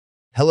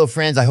Hello,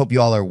 friends. I hope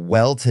you all are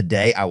well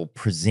today. I will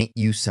present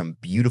you some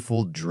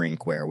beautiful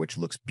drinkware, which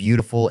looks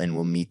beautiful and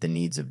will meet the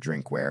needs of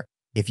drinkware.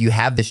 If you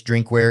have this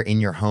drinkware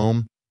in your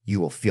home, you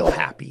will feel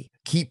happy.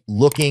 Keep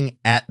looking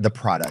at the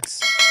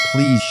products.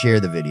 Please share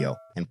the video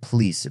and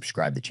please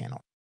subscribe to the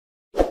channel.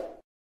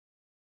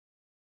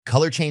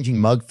 Color changing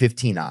mug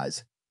 15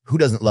 Oz. Who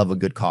doesn't love a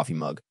good coffee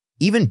mug?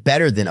 Even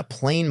better than a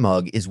plain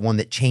mug is one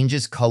that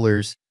changes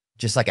colors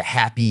just like a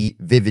happy,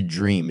 vivid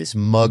dream. This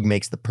mug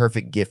makes the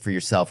perfect gift for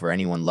yourself or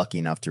anyone lucky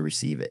enough to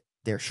receive it.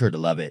 They're sure to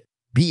love it.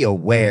 Be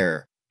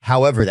aware,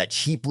 however, that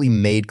cheaply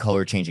made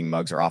color-changing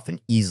mugs are often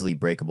easily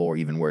breakable or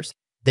even worse.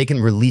 They can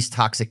release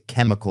toxic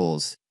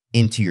chemicals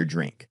into your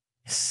drink.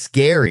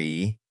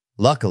 Scary.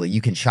 Luckily,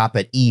 you can shop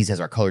at ease as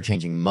our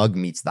color-changing mug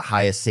meets the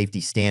highest safety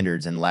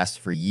standards and lasts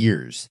for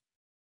years.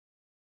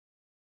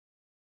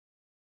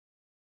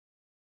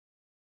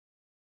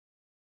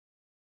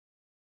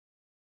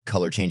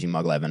 Color-changing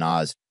mug 11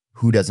 Oz.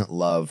 Who doesn't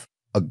love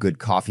a good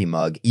coffee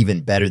mug?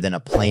 Even better than a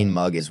plain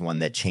mug is one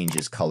that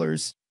changes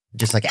colors.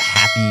 Just like a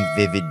happy,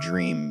 vivid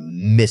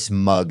dream, this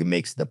mug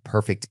makes the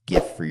perfect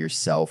gift for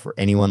yourself or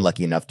anyone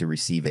lucky enough to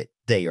receive it.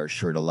 They are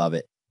sure to love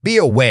it. Be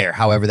aware,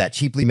 however, that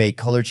cheaply made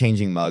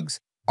color-changing mugs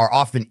are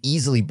often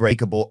easily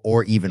breakable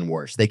or even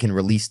worse. They can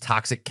release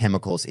toxic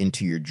chemicals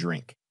into your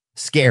drink.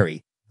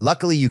 Scary.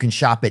 Luckily, you can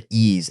shop at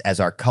ease as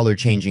our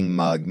color-changing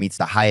mug meets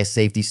the highest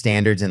safety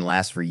standards and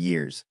lasts for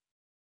years.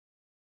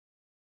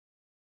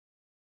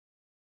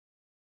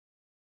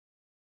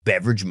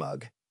 Beverage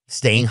mug.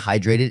 Staying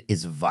hydrated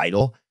is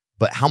vital,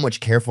 but how much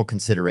careful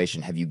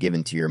consideration have you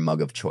given to your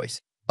mug of choice?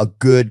 A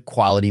good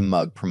quality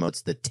mug promotes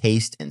the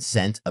taste and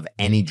scent of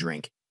any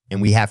drink,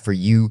 and we have for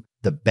you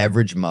the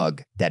beverage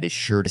mug that is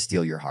sure to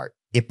steal your heart.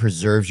 It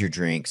preserves your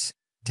drink's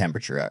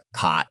temperature,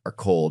 hot or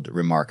cold,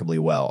 remarkably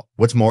well.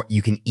 What's more,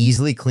 you can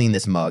easily clean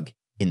this mug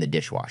in the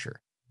dishwasher.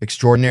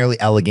 Extraordinarily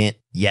elegant,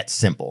 yet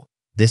simple.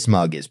 This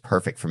mug is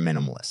perfect for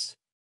minimalists.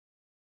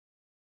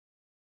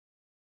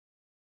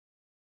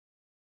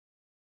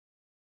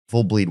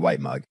 Full bleed white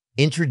mug,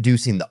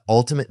 introducing the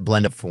ultimate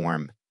blend of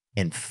form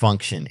and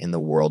function in the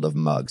world of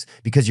mugs,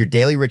 because your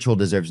daily ritual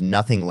deserves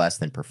nothing less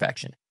than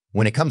perfection.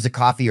 When it comes to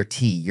coffee or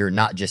tea, you're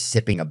not just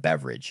sipping a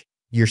beverage,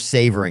 you're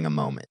savoring a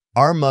moment.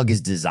 Our mug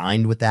is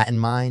designed with that in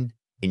mind,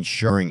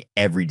 ensuring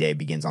every day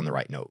begins on the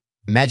right note.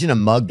 Imagine a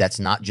mug that's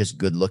not just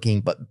good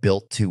looking, but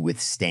built to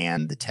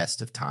withstand the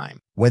test of time.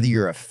 Whether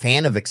you're a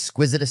fan of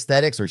exquisite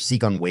aesthetics or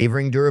seek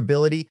unwavering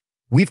durability,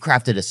 we've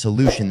crafted a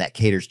solution that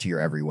caters to your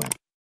every whim.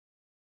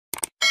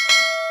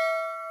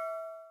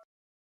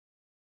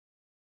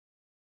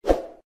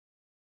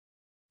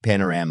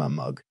 Panorama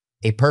mug.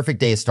 A perfect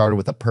day is started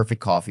with a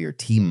perfect coffee or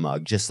tea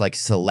mug. Just like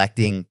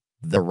selecting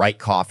the right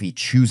coffee,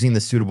 choosing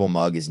the suitable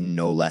mug is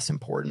no less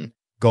important.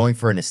 Going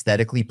for an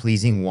aesthetically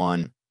pleasing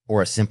one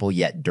or a simple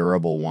yet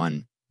durable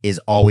one is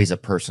always a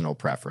personal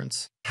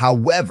preference.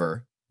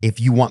 However, if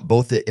you want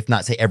both, if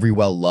not say every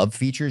well-loved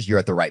features, you're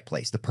at the right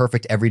place. The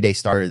perfect everyday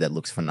starter that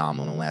looks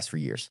phenomenal and lasts for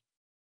years.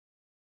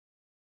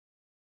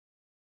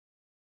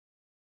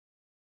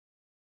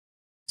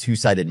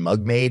 Two-sided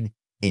mug made.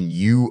 And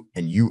you,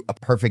 a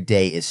perfect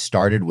day is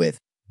started with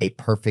a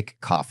perfect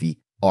coffee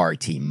or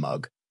tea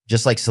mug.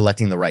 Just like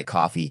selecting the right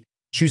coffee,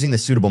 choosing the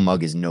suitable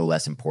mug is no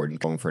less important.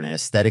 Going for an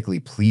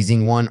aesthetically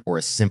pleasing one or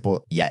a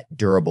simple yet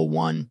durable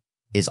one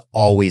is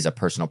always a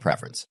personal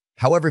preference.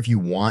 However, if you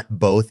want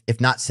both,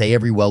 if not say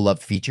every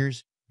well-loved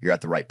features, you're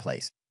at the right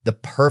place. The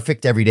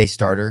perfect everyday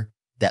starter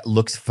that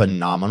looks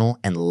phenomenal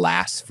and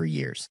lasts for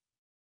years.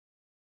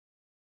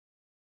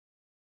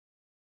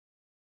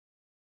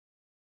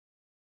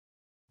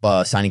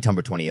 Signing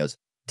Tumbler 20 O's.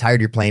 Tired of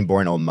your plain,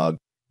 boring old mug?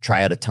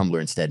 Try out a tumbler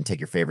instead and take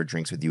your favorite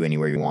drinks with you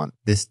anywhere you want.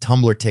 This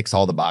tumbler ticks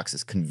all the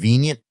boxes.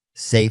 Convenient,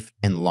 safe,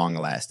 and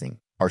long-lasting.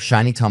 Our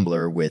shiny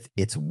tumbler with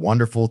its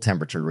wonderful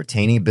temperature,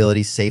 retaining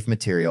ability, safe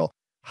material,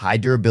 high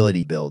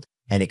durability build,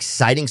 and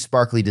exciting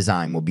sparkly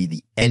design will be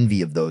the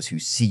envy of those who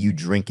see you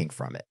drinking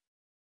from it.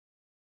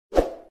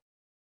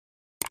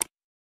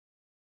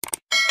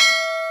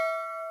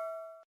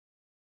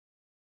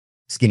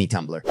 Skinny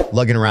tumbler.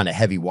 Lugging around a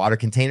heavy water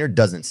container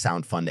doesn't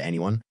sound fun to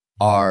anyone.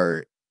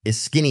 Our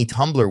skinny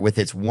tumbler with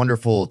its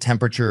wonderful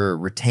temperature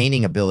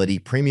retaining ability,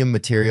 premium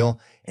material,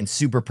 and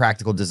super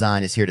practical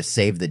design is here to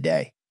save the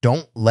day.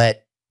 Don't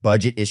let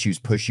budget issues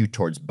push you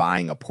towards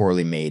buying a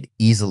poorly made,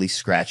 easily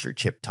scratched or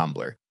chipped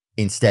tumbler.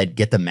 Instead,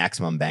 get the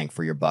maximum bang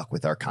for your buck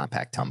with our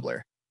compact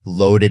tumbler,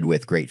 loaded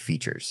with great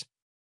features.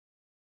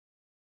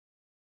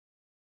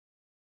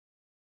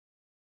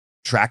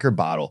 Tracker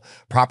bottle.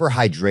 Proper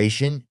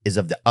hydration is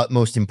of the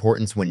utmost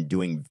importance when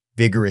doing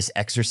vigorous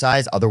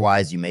exercise.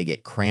 Otherwise, you may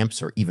get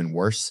cramps or even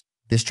worse.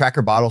 This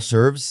tracker bottle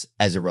serves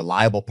as a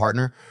reliable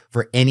partner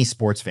for any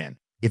sports fan.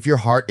 If your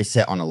heart is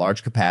set on a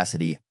large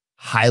capacity,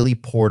 highly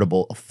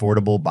portable,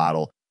 affordable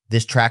bottle,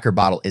 this tracker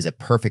bottle is a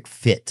perfect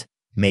fit.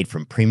 Made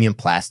from premium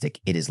plastic,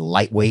 it is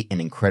lightweight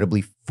and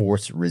incredibly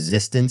force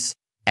resistance,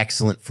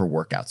 excellent for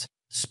workouts,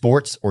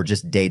 sports, or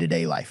just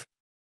day-to-day life.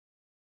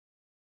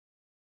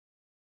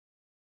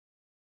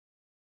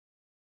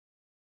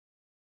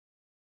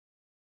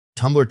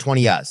 Tumbler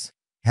 20s.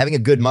 Having a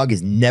good mug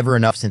is never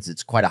enough since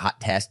it's quite a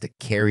hot task to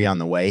carry on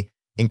the way.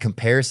 In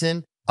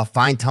comparison, a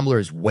fine tumbler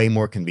is way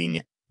more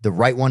convenient. The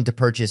right one to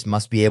purchase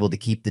must be able to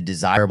keep the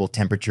desirable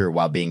temperature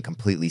while being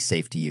completely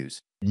safe to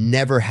use.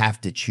 Never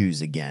have to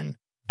choose again,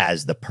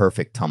 as the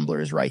perfect tumbler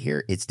is right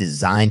here. It's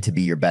designed to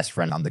be your best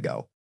friend on the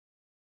go.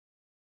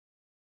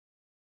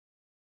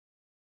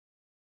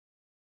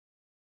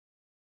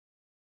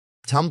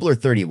 Tumbler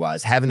 30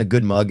 having a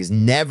good mug is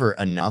never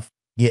enough,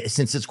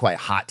 since it's quite a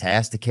hot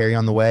task to carry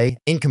on the way.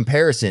 In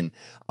comparison,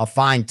 a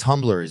fine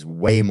tumbler is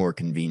way more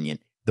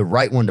convenient. The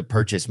right one to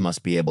purchase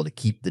must be able to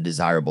keep the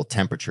desirable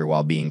temperature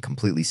while being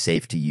completely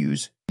safe to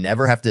use.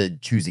 Never have to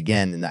choose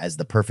again, as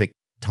the perfect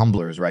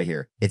tumbler is right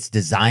here. It's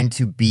designed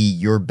to be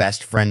your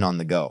best friend on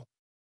the go.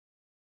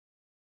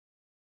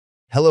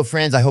 Hello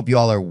friends, I hope you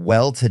all are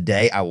well.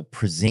 Today I will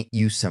present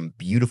you some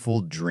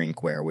beautiful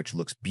drinkware, which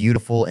looks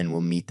beautiful and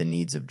will meet the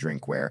needs of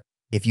drinkware.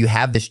 If you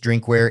have this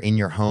drinkware in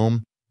your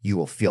home, you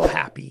will feel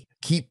happy.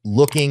 Keep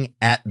looking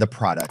at the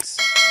products.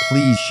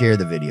 Please share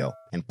the video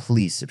and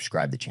please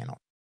subscribe to the channel.